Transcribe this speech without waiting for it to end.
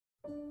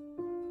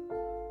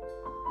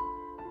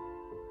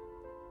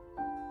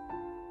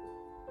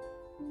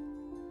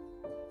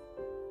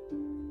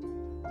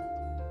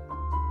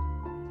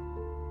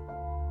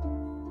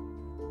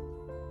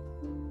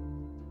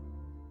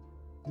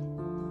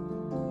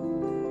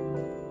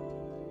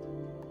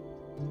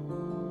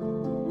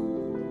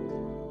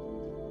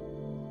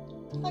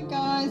Hi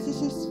guys,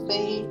 this is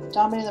Sophie,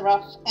 Diamond in the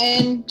Rough,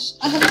 and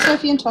I have a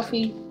Sophie and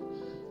Toffee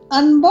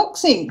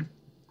unboxing.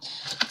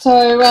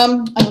 So I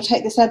will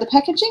take this out of the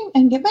packaging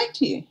and get back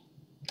to you.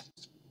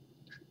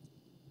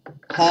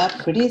 How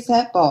pretty is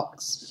that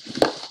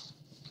box?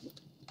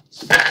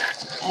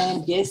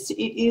 And yes, it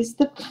is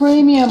the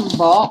premium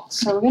box,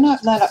 so we're going to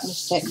open that up in a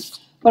sec.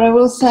 What I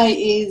will say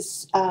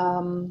is,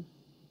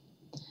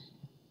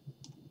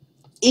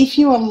 if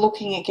you are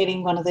looking at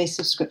getting one of these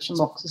subscription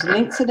boxes,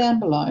 links are down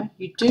below.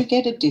 You do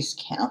get a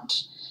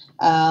discount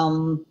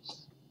when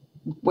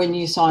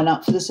you sign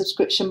up for the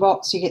subscription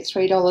box. You get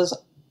 $3,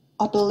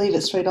 I believe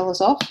it's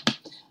 $3 off.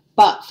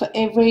 But for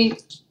every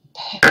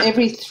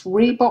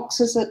 3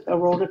 boxes that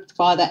are ordered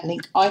via that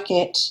link, I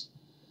get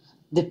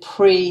the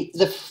free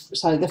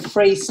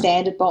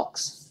standard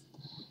box.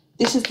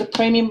 This is the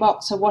premium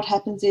box. So what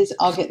happens is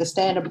I'll get the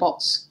standard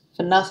box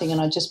for nothing and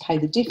I just pay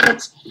the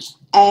difference,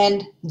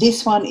 and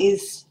this one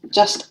is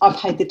just I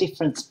paid the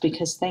difference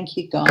because thank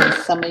you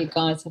guys, some of you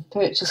guys have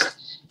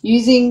purchased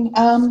using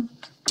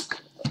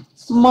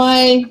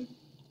my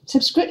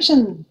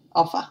subscription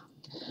offer.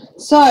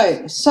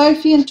 So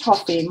Sophie and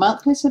Toffee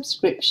monthly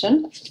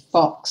subscription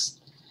box,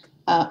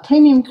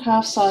 premium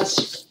craft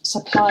size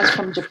supplies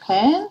from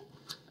Japan,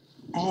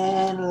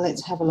 and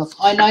let's have a look.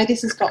 I know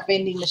this has got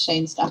vending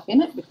machine stuff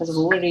in it because I've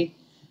already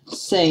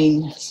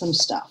seen some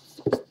stuff.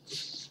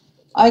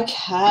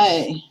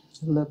 Okay,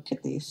 look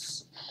at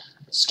this.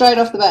 Straight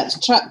off the bat,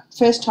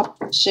 first top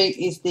sheet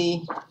is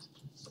the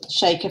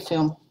shaker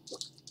film.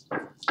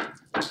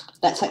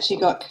 That's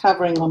actually got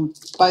covering on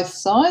both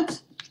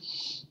sides,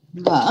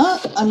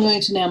 but I'm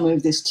going to now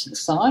move this to the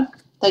side.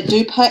 They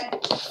do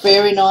pack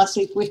very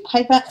nicely with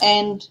paper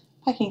and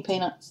packing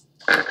peanuts.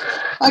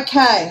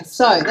 Okay,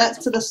 so that's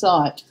to the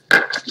side.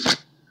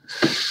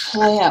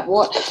 Lay out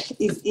what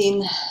is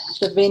in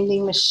the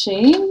vending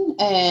machine,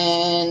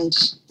 and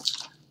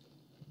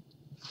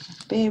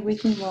bear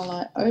with me while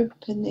I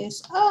open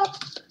this up.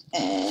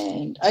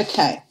 And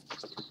okay,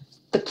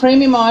 the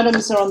premium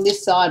items are on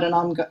this side and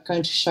I'm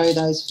going to show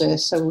those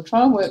first. So we'll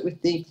try and work with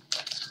the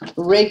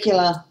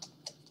regular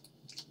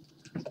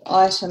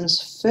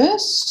items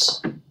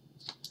first.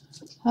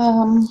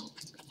 How am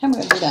I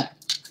going to do that?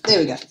 There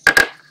we go.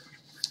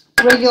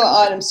 Regular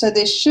items. So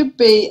there should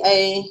be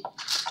a,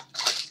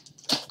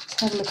 let's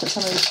have a look at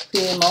some of these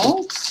clear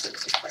moulds.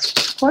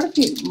 Quite a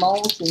few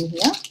moulds in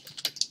here.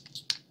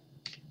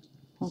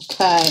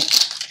 Okay,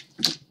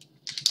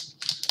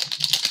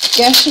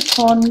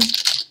 Gashapon,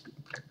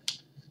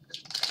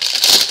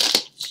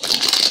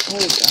 there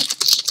we go.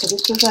 So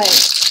this was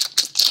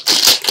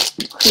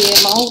a clear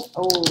mould.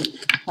 Oh,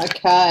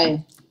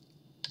 okay.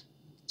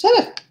 Is that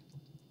a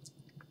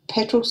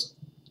petrol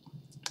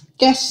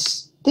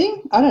gas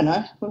thing? I don't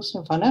know. We'll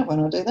soon find out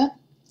when I do that.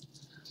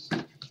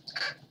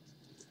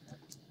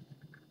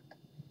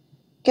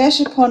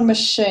 Gashapon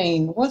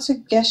machine. What's a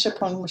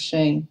Gashapon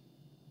machine?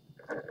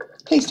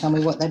 Please tell me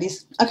what that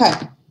is. Okay,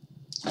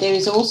 there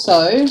is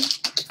also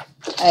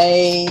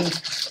a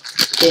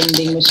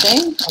vending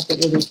machine. I'll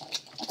get rid of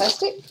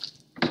plastic.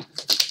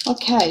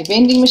 Okay,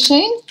 vending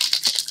machine.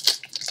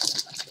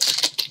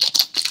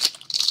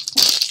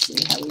 Let's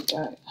see how we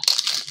go.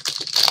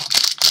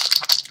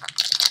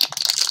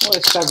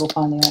 Always struggle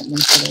finding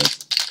openings for these.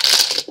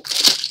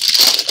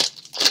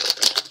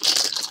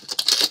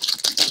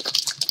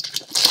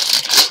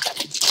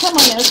 Come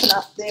on, open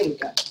up. There we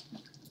go.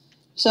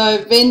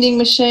 So vending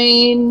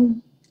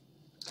machine.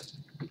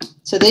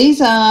 So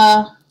these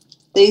are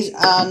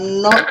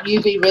not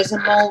UV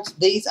resin molds.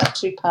 These are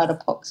 2-part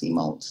epoxy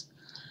molds.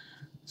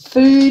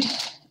 Food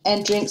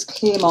and drinks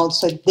clear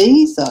molds. So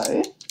these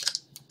though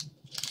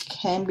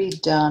can be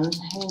done.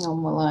 Hang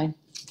on while I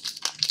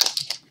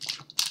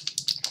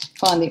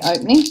find the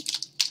opening.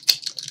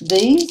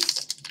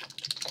 These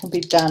can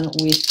be done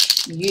with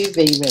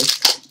UV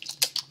resin.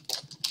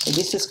 So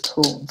this is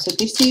cool. So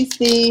this is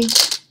the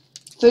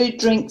food,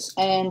 drinks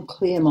and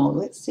clear mould.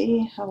 Let's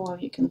see how well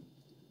you can,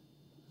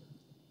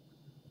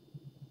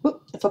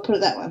 whoop, if I put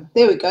it that way.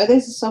 There we go,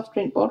 there's the soft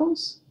drink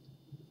bottles.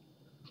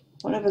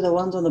 Whatever the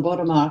ones on the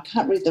bottom are, I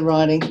can't read the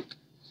writing.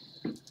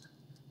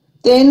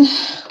 Then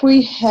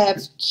we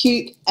have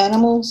cute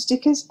animal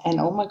stickers, and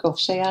oh my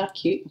gosh, they are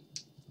cute.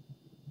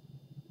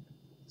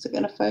 Is it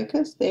going to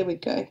focus? There we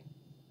go.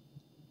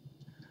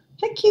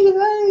 How cute are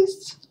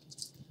those?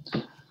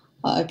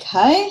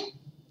 Okay.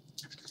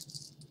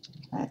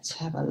 Let's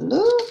have a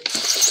look.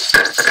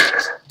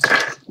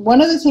 One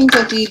of the things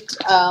I did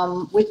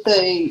with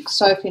the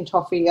Sophie and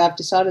Toffee, I've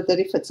decided that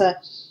if it's a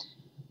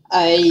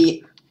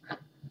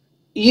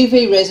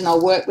UV resin, I'll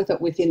work with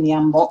it within the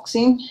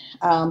unboxing.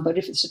 But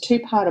if it's a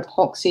 2-part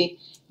epoxy,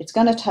 it's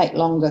going to take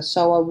longer.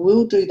 So I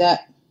will do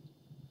that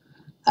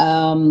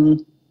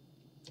in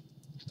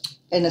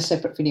a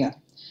separate video.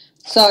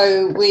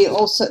 So we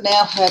also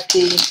now have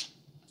the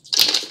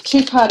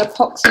 2-part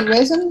epoxy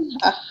resin,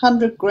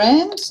 100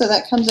 grams, so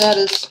that comes out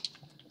as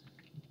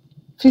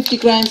 50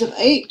 grams of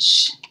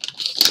each.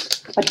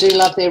 I do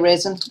love their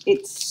resin.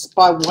 It's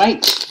by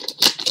weight,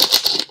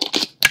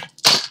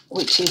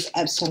 which is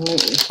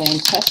absolutely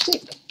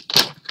fantastic.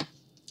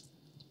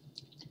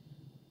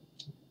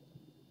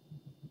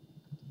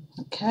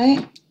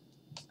 Okay,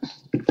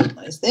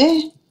 those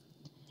there.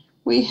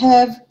 We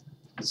have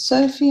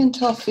Sophie and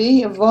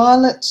Toffee, a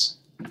violet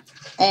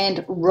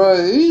and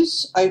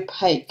rose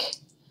opaque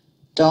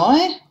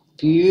die.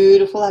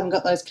 Beautiful. I haven't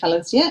got those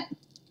colours yet.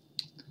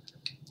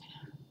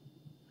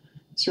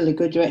 It's really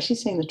good. You're actually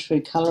seeing the true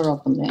colour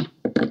of them there.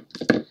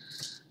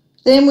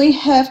 Then we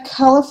have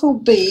colourful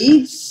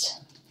beads,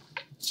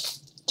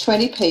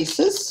 20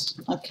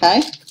 pieces.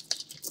 Okay.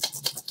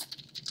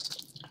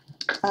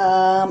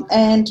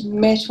 And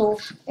metal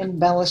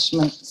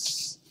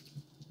embellishments.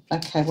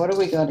 Okay, what do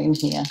we got in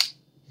here?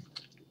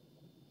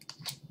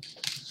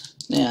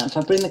 Now, if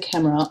I bring the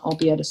camera up, I'll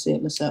be able to see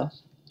it myself.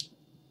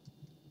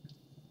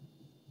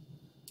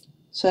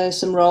 So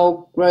some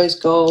rose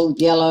gold,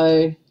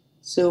 yellow,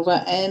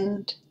 silver,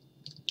 and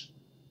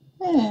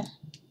yeah.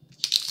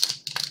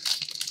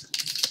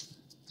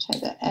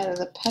 Take that out of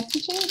the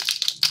packaging.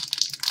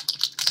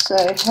 So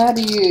how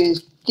to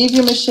use. Give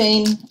your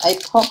machine a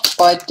pop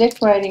by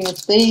decorating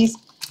with these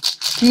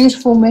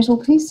beautiful metal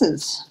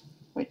pieces,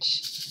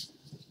 which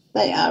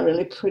they are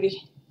really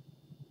pretty.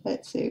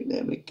 Let's see,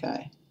 there we go.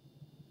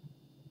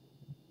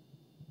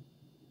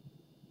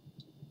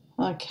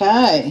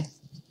 Okay,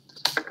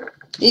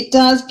 it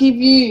does give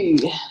you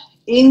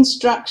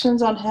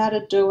instructions on how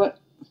to do it.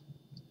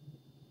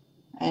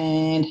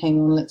 And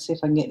hang on, let's see if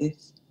I can get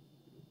this.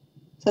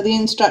 So the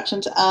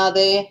instructions are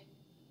there.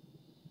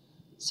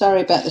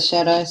 Sorry about the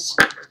shadows.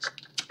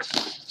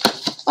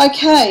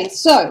 Okay,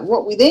 so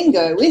what we then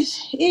go with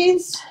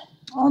is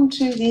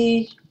onto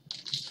the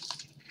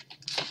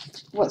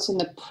what's in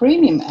the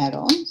premium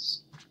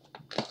add-ons.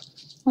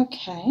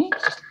 Okay,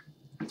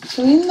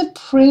 so in the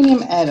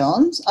premium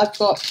add-ons, I've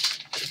got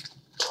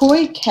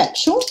toy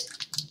capsule.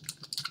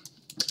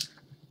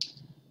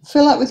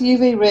 Fill up with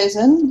UV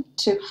resin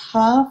to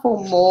half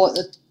or more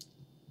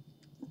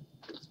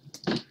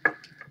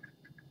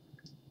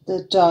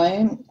the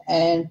dome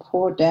and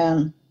pour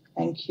down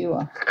and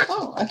cure.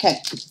 Oh,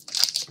 okay.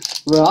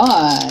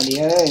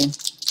 Rightio.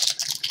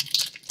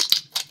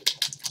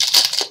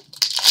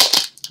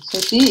 So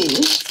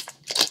this,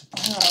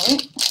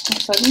 alright,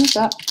 let's open this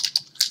up.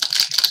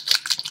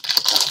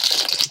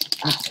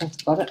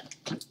 I've got it.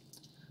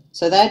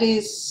 So that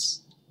is,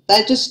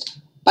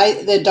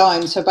 they're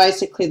dome, so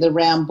basically the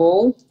round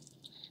ball,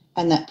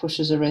 and that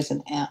pushes the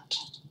resin out.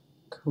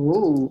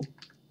 Cool.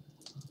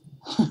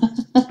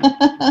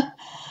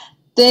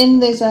 Then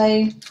there's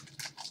a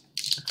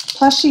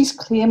Plushies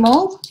clear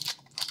mould.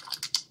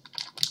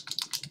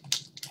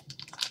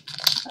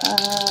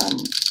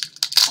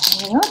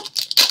 Hang on.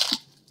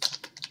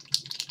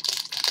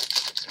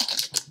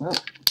 Well,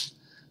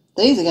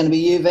 these are going to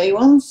be UV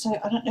ones, so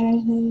I don't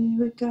know.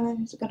 There we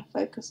go. Is it going to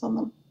focus on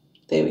them?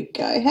 There we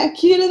go. How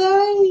cute are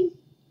they?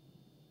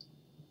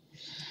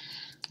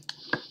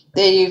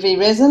 They're UV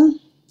resin.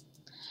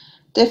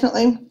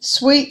 Definitely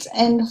sweet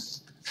and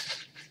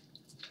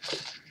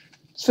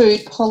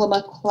food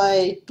polymer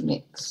clay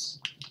mix.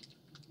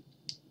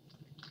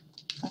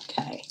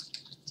 Okay,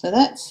 so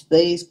that's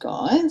these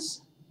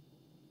guys.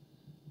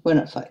 When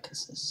it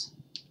focuses.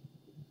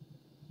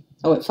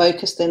 Oh, it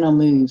focused, then I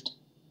moved.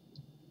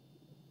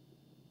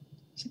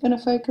 Is it going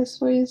to focus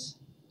for you?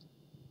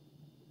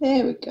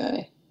 There we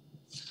go.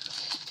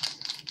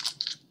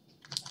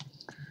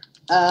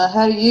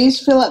 How to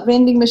use. Fill up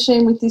vending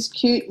machine with this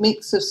cute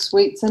mix of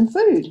sweets and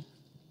food.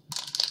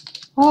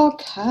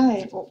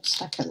 Okay. Oops.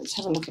 Okay, let's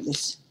have a look at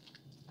this.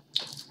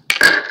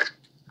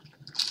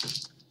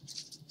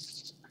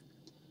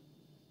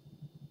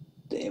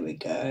 There we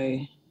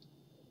go.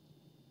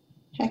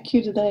 How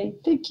cute are they?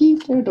 They're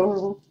cute. They're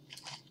adorable.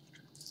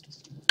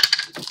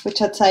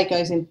 Which I'd say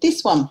goes in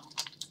this one.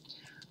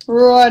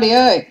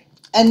 Rightio.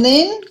 And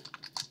then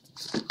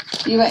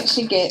you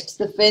actually get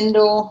the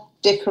vendor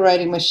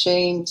decorating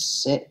machine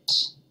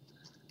set.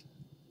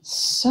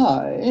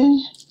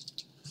 So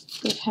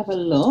we have a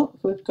look.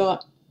 We've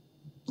got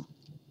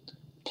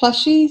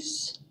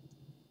plushies,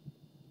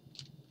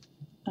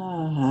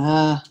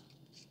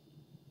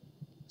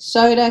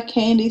 soda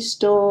candy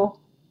store,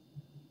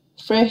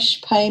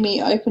 fresh pay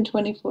me open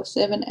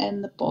 24/7,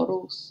 and the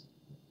bottles.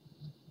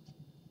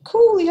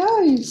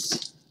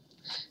 Coolios.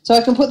 So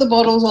I can put the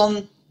bottles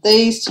on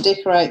these to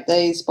decorate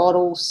these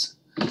bottles.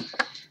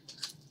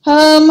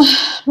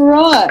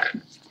 Right,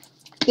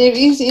 there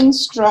is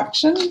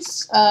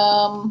instructions.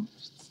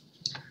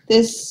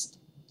 There's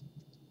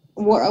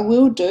what I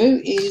will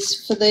do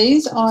is for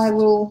these what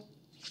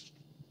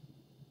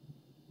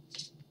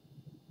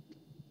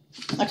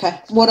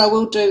I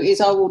will do is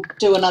I will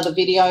do another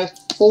video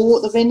for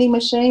the vending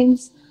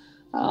machines.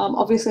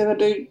 Obviously I'll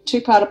do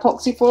two-part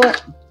epoxy for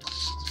it,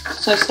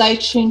 so stay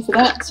tuned for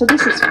that. So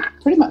this is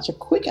pretty much a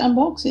quick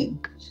unboxing,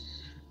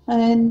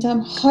 and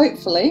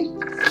hopefully,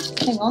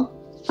 hang on,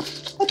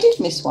 I did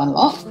miss one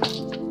lot.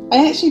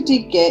 I actually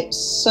did get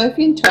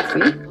Sophie and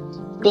Toffee,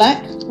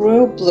 black,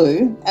 royal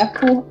blue,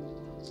 apple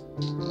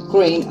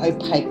green,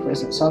 opaque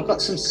resin. So I've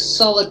got some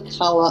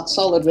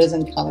solid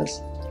resin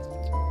colours,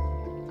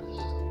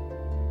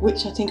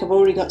 which I think I've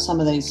already got some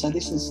of these. So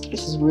this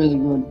is really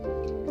good,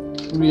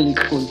 really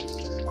good.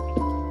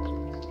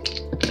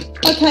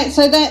 Okay,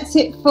 so that's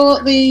it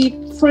for the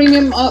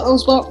premium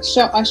Elves box.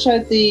 I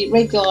showed the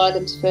regular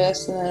items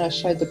first, and then I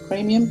showed the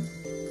premium.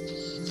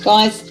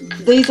 Guys,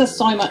 these are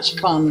so much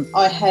fun.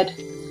 I had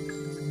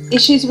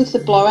issues with the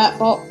blowout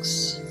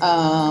box.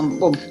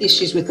 Well,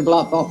 issues with the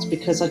blowout box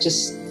because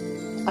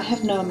I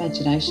have no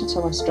imagination,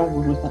 so I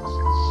struggled with it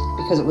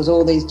because it was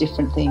all these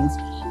different things.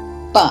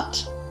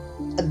 But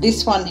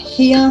this one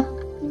here,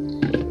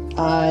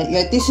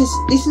 yeah, this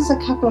is a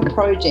couple of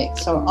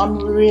projects, so I'm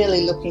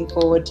really looking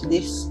forward to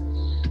this.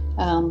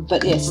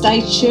 But yeah,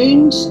 stay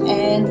tuned,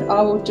 and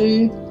I will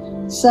do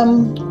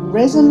some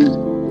resin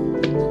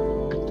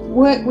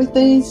work with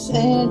these,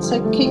 and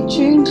so keep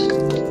tuned.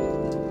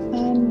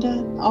 And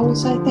I will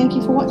say thank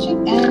you for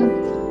watching, and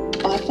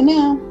bye for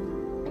now.